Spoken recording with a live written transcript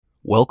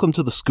Welcome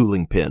to the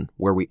Schooling Pin,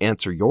 where we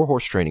answer your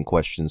horse training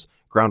questions,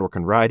 groundwork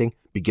and riding,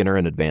 beginner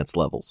and advanced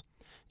levels.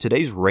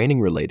 Today's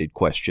reining-related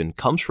question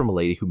comes from a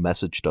lady who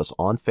messaged us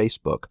on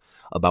Facebook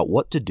about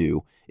what to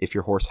do if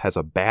your horse has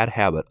a bad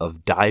habit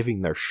of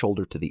diving their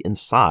shoulder to the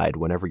inside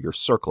whenever you're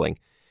circling,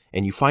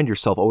 and you find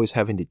yourself always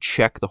having to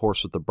check the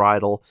horse with the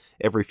bridle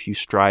every few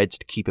strides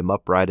to keep him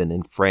upright and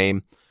in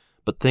frame,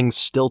 but things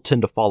still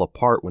tend to fall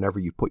apart whenever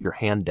you put your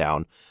hand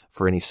down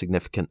for any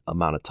significant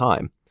amount of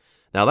time.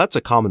 Now, that's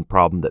a common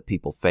problem that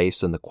people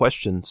face, and the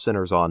question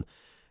centers on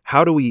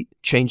how do we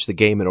change the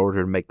game in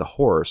order to make the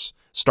horse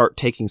start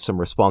taking some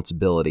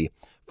responsibility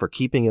for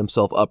keeping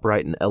himself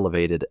upright and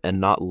elevated and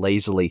not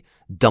lazily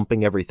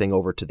dumping everything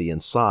over to the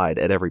inside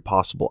at every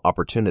possible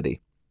opportunity.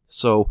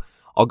 So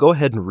I'll go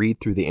ahead and read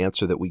through the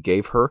answer that we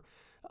gave her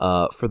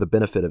for the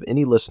benefit of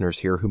any listeners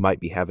here who might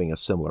be having a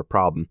similar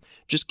problem.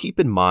 Just keep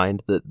in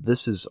mind that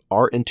this is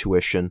our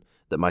intuition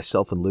that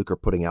myself and Luke are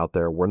putting out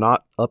there. We're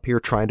not up here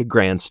trying to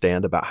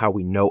grandstand about how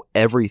we know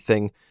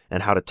everything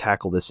and how to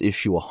tackle this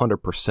issue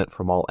 100%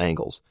 from all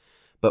angles.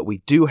 But we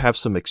do have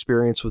some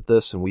experience with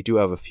this, and we do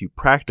have a few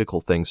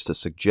practical things to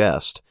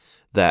suggest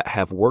that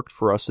have worked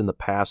for us in the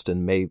past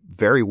and may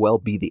very well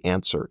be the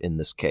answer in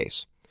this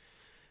case.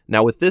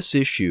 Now, with this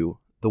issue,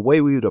 the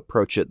way we would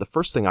approach it, the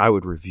first thing I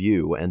would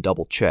review and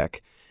double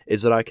check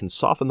is that I can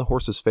soften the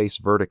horse's face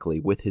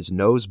vertically with his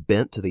nose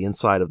bent to the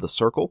inside of the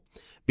circle,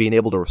 being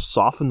able to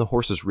soften the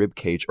horse's rib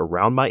cage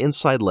around my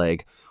inside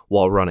leg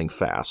while running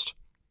fast.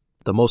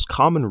 The most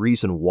common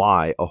reason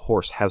why a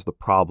horse has the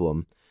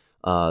problem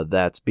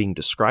that's being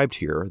described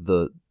here,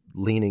 the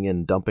leaning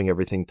and dumping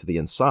everything to the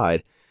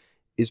inside,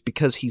 is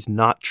because he's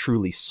not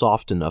truly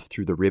soft enough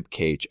through the rib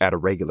cage at a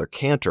regular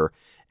canter,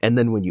 and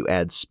then when you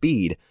add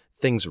speed,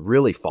 things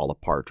really fall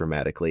apart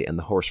dramatically and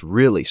the horse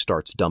really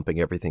starts dumping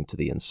everything to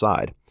the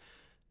inside.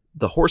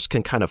 The horse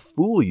can kind of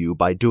fool you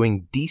by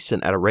doing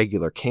decent at a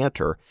regular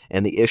canter,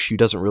 and the issue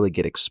doesn't really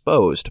get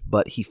exposed,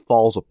 but he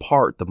falls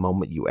apart the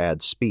moment you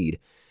add speed.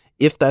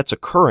 If that's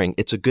occurring,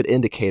 it's a good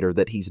indicator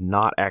that he's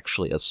not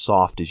actually as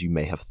soft as you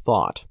may have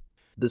thought.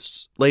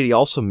 This lady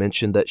also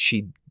mentioned that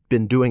she'd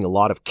been doing a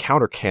lot of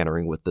counter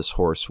cantering with this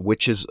horse,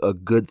 which is a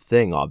good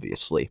thing,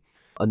 obviously.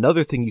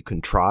 Another thing you can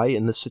try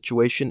in this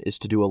situation is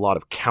to do a lot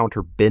of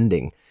counter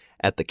bending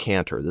at the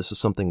canter. This is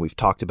something we've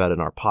talked about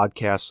in our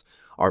podcasts.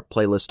 Our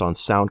playlist on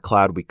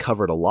SoundCloud, we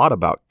covered a lot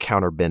about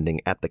counter bending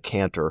at the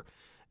canter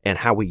and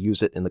how we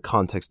use it in the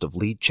context of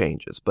lead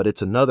changes. But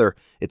it's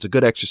a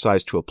good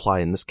exercise to apply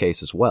in this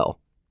case as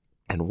well.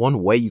 And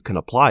one way you can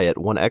apply it,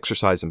 one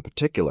exercise in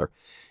particular,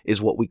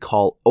 is what we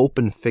call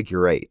open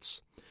figure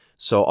eights.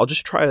 So I'll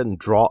just try and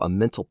draw a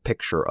mental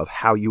picture of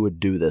how you would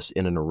do this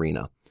in an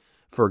arena.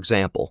 For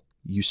example,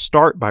 you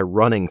start by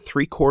running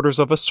 3/4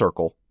 of a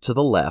circle to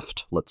the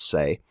left, let's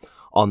say,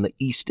 on the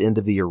east end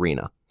of the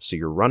arena. So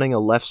you're running a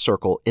left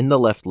circle in the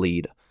left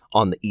lead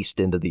on the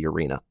east end of the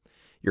arena.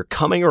 You're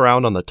coming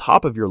around on the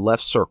top of your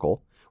left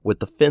circle with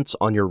the fence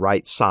on your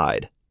right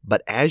side.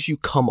 But as you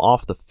come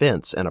off the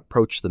fence and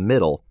approach the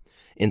middle,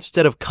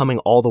 instead of coming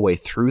all the way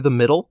through the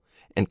middle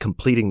and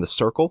completing the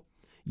circle,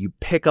 you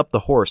pick up the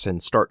horse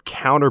and start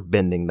counter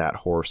bending that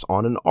horse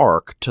on an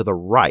arc to the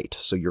right.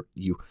 So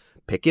you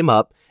pick him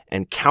up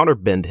and counter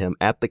bend him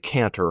at the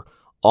canter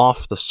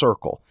off the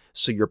circle.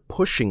 So you're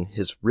pushing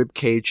his rib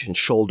cage and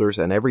shoulders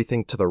and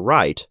everything to the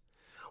right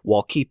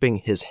while keeping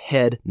his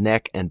head,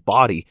 neck, and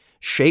body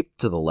shaped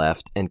to the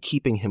left and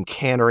keeping him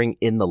cantering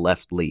in the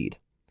left lead.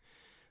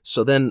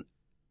 So then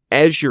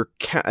as you're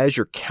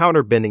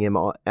counter bending him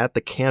at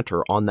the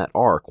canter on that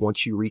arc,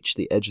 once you reach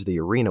the edge of the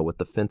arena with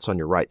the fence on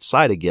your right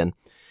side again,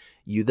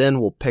 you then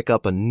will pick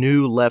up a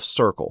new left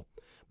circle.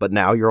 But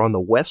now you're on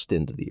the west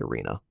end of the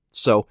arena.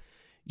 So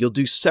you'll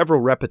do several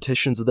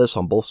repetitions of this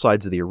on both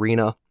sides of the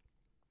arena.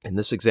 In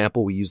this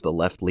example, we use the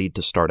left lead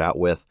to start out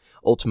with.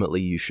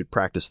 Ultimately, you should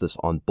practice this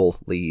on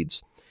both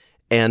leads.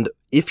 And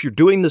if you're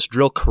doing this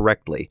drill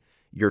correctly,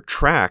 your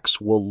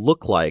tracks will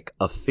look like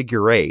a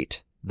figure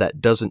eight that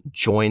doesn't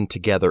join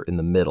together in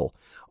the middle,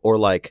 or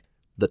like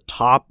the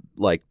top,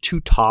 like two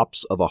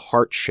tops of a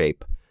heart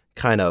shape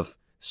kind of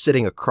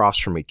sitting across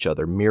from each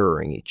other,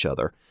 mirroring each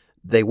other.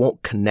 They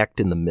won't connect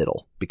in the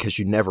middle because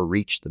you never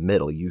reach the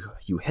middle.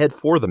 You head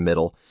for the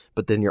middle,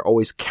 but then you're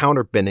always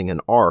counter bending an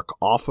arc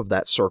off of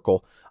that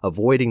circle,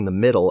 avoiding the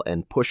middle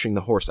and pushing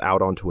the horse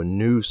out onto a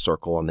new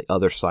circle on the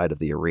other side of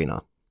the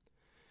arena.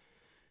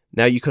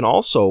 Now you can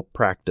also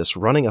practice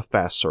running a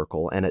fast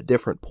circle, and at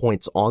different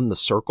points on the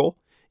circle,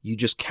 you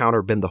just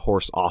counter bend the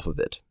horse off of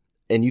it.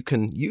 And you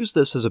can use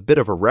this as a bit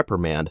of a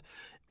reprimand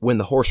when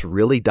the horse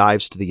really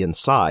dives to the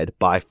inside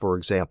by, for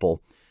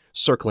example,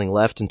 circling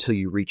left until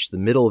you reach the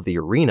middle of the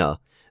arena,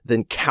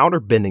 then counter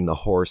bending the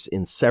horse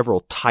in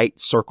several tight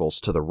circles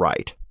to the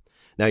right.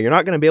 Now, you're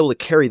not going to be able to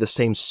carry the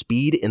same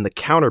speed in the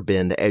counter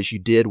bend as you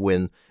did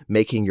when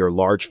making your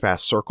large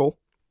fast circle,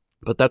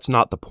 but that's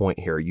not the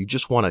point here. You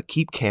just want to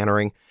keep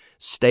cantering,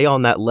 stay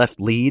on that left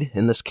lead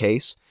in this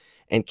case,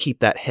 and keep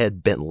that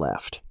head bent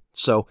left.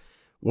 So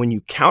when you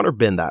counter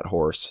bend that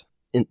horse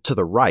to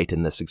the right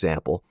in this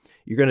example,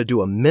 you're going to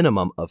do a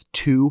minimum of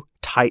 2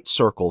 tight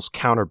circles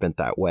counterbent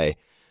that way.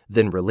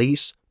 Then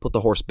release, put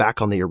the horse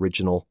back on the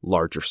original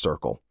larger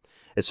circle.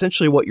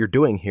 Essentially what you're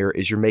doing here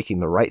is you're making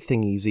the right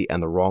thing easy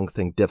and the wrong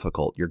thing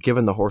difficult. You're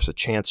giving the horse a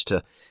chance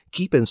to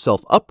keep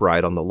himself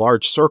upright on the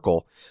large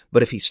circle,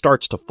 but if he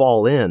starts to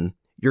fall in,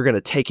 you're going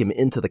to take him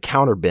into the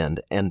counterbend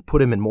and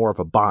put him in more of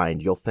a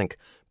bind. You'll think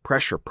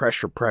pressure,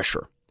 pressure,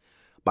 pressure.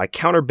 By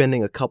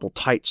counterbending a couple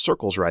tight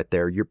circles right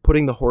there, you're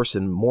putting the horse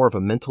in more of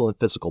a mental and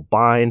physical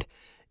bind.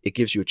 It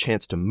gives you a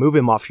chance to move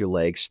him off your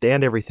legs,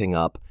 stand everything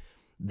up,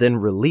 then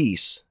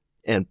release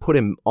and put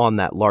him on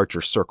that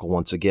larger circle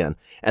once again.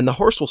 And the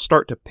horse will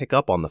start to pick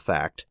up on the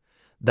fact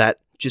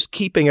that just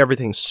keeping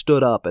everything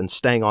stood up and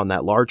staying on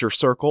that larger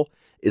circle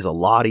is a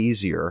lot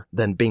easier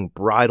than being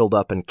bridled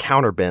up and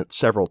counterbent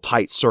several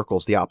tight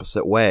circles the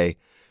opposite way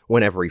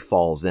whenever he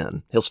falls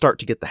in. He'll start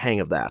to get the hang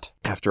of that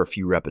after a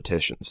few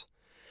repetitions.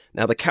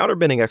 Now, the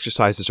counterbending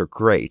exercises are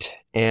great,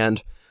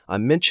 and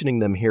I'm mentioning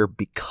them here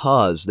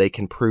because they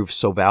can prove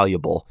so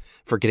valuable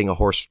for getting a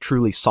horse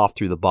truly soft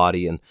through the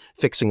body and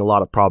fixing a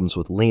lot of problems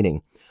with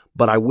leaning.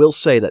 But I will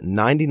say that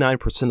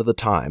 99% of the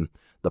time,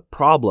 the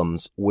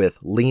problems with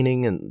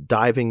leaning and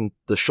diving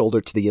the shoulder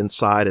to the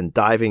inside and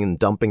diving and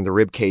dumping the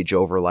rib cage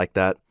over like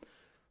that,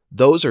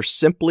 those are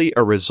simply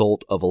a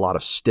result of a lot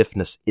of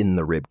stiffness in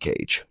the rib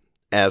cage,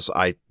 as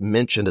I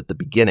mentioned at the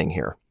beginning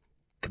here.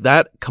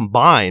 That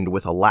combined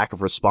with a lack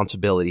of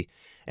responsibility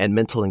and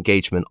mental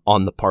engagement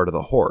on the part of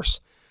the horse.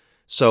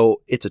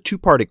 So it's a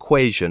 2-part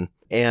equation,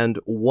 and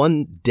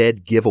one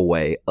dead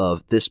giveaway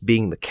of this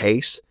being the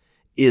case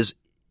is,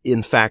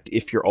 in fact,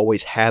 if you're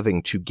always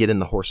having to get in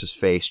the horse's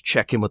face,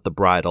 check him with the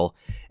bridle,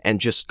 and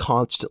just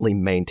constantly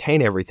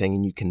maintain everything,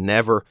 and you can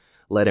never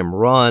let him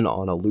run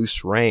on a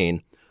loose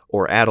rein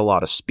or add a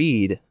lot of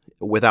speed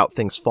without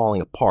things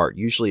falling apart.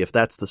 Usually, if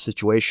that's the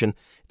situation,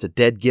 it's a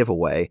dead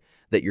giveaway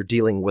that you're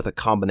dealing with a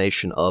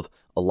combination of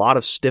a lot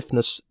of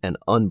stiffness and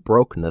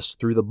unbrokenness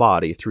through the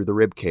body, through the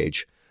rib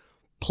cage,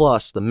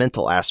 plus the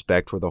mental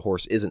aspect where the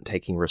horse isn't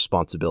taking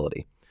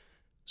responsibility.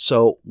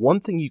 So one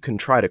thing you can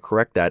try to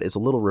correct that is a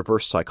little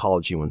reverse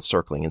psychology when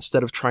circling.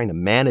 Instead of trying to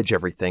manage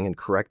everything and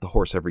correct the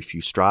horse every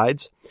few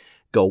strides,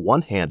 go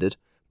one-handed,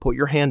 put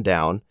your hand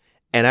down,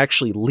 and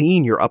actually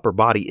lean your upper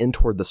body in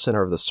toward the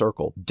center of the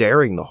circle,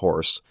 daring the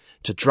horse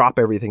to drop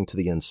everything to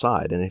the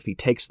inside. And if he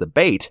takes the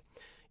bait,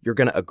 you're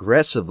going to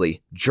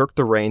aggressively jerk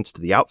the reins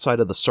to the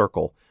outside of the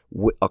circle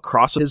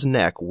across his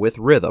neck with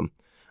rhythm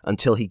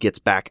until he gets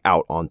back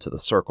out onto the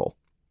circle.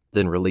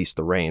 Then release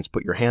the reins,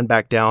 put your hand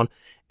back down,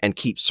 and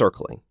keep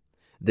circling.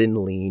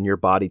 Then lean your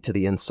body to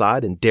the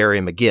inside and dare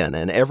him again.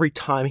 And every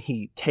time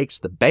he takes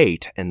the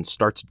bait and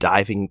starts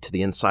diving to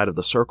the inside of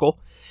the circle,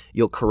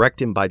 you'll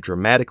correct him by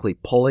dramatically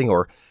pulling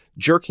or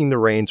jerking the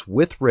reins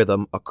with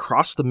rhythm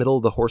across the middle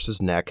of the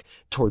horse's neck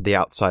toward the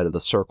outside of the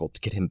circle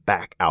to get him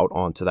back out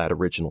onto that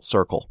original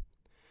circle.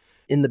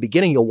 In the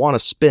beginning, you'll want to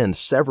spend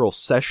several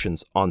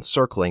sessions on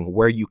circling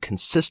where you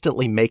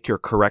consistently make your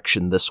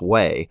correction this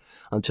way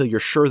until you're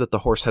sure that the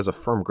horse has a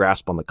firm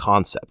grasp on the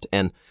concept.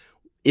 And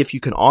if you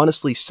can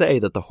honestly say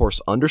that the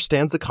horse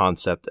understands the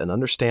concept and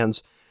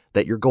understands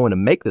that you're going to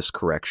make this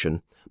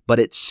correction, but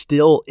it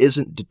still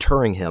isn't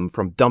deterring him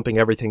from dumping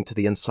everything to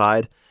the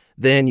inside,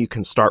 then you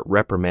can start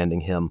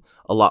reprimanding him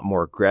a lot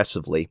more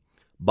aggressively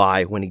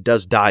by, when he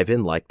does dive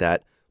in like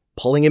that,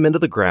 pulling him into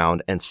the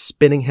ground and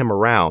spinning him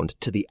around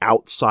to the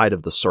outside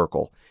of the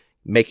circle,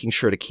 making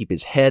sure to keep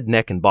his head,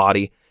 neck, and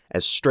body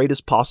as straight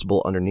as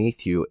possible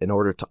underneath you in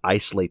order to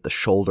isolate the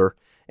shoulder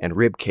and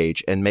rib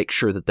cage and make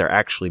sure that they're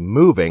actually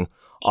moving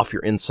off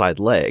your inside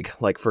leg.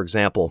 Like, for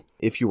example,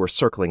 if you were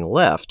circling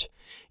left,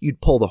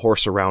 you'd pull the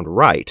horse around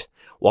right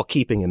while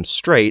keeping him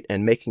straight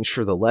and making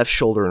sure the left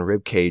shoulder and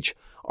rib cage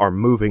are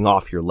moving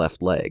off your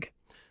left leg.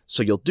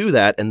 So you'll do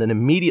that and then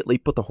immediately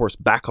put the horse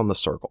back on the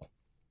circle.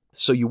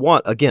 So you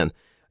want, again,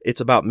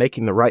 it's about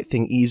making the right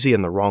thing easy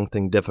and the wrong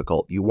thing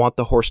difficult. You want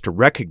the horse to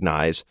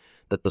recognize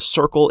that the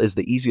circle is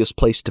the easiest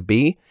place to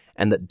be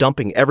and that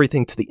dumping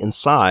everything to the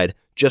inside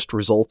just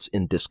results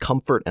in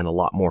discomfort and a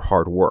lot more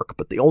hard work.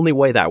 But the only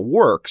way that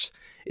works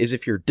is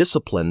if you're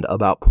disciplined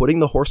about putting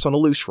the horse on a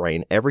loose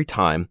rein every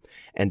time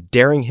and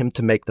daring him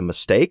to make the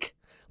mistake,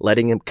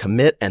 letting him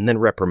commit, and then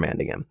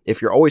reprimanding him.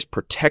 If you're always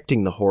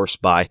protecting the horse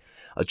by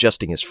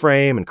adjusting his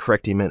frame and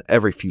correcting him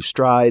every few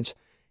strides,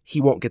 he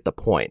won't get the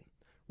point.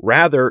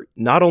 Rather,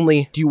 not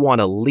only do you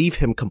want to leave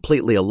him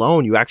completely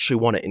alone, you actually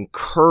want to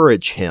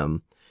encourage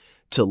him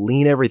to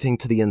lean everything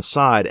to the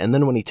inside, and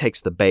then when he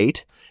takes the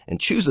bait and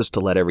chooses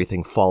to let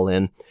everything fall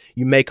in,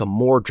 you make a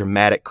more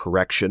dramatic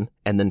correction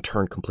and then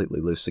turn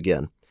completely loose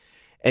again.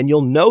 And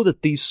you'll know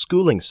that these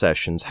schooling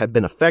sessions have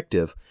been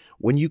effective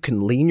when you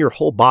can lean your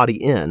whole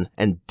body in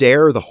and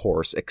dare the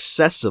horse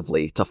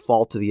excessively to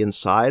fall to the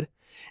inside,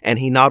 and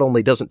he not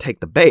only doesn't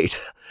take the bait,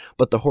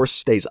 but the horse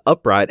stays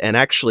upright, and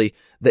actually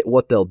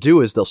what they'll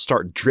do is they'll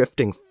start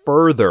drifting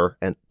further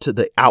and to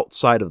the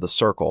outside of the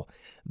circle.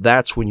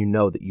 That's when you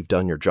know that you've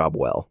done your job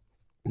well.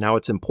 Now,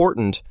 it's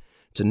important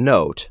to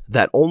note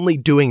that only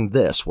doing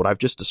this, what I've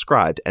just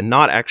described, and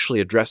not actually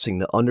addressing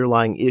the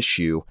underlying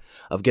issue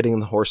of getting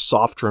the horse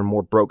softer and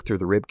more broke through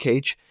the rib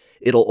cage,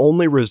 it'll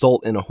only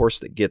result in a horse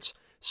that gets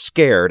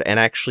scared and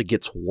actually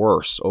gets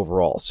worse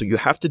overall. So you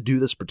have to do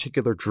this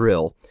particular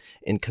drill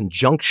in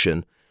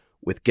conjunction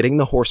with getting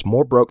the horse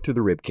more broke through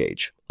the rib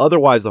cage.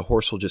 Otherwise, the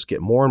horse will just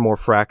get more and more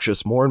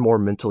fractious, more and more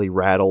mentally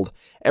rattled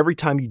every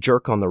time you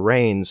jerk on the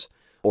reins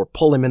or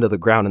pull him into the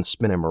ground and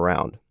spin him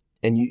around.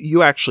 And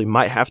you actually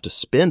might have to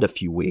spend a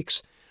few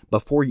weeks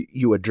before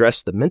you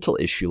address the mental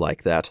issue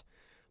like that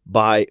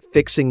by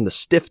fixing the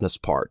stiffness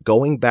part,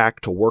 going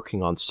back to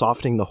working on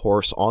softening the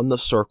horse on the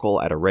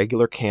circle at a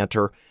regular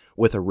canter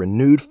with a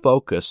renewed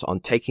focus on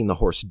taking the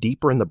horse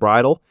deeper in the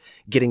bridle,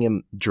 getting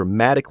him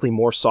dramatically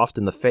more soft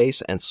in the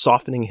face, and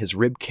softening his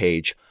rib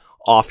cage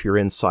off your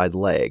inside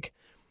leg.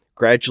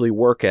 Gradually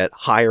work at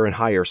higher and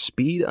higher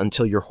speed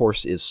until your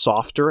horse is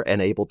softer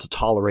and able to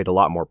tolerate a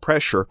lot more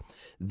pressure.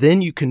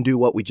 Then you can do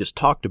what we just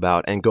talked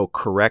about and go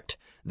correct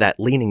that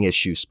leaning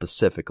issue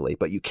specifically.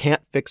 But you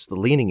can't fix the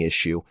leaning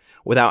issue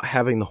without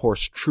having the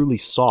horse truly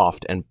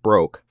soft and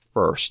broke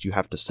first. You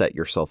have to set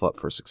yourself up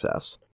for success.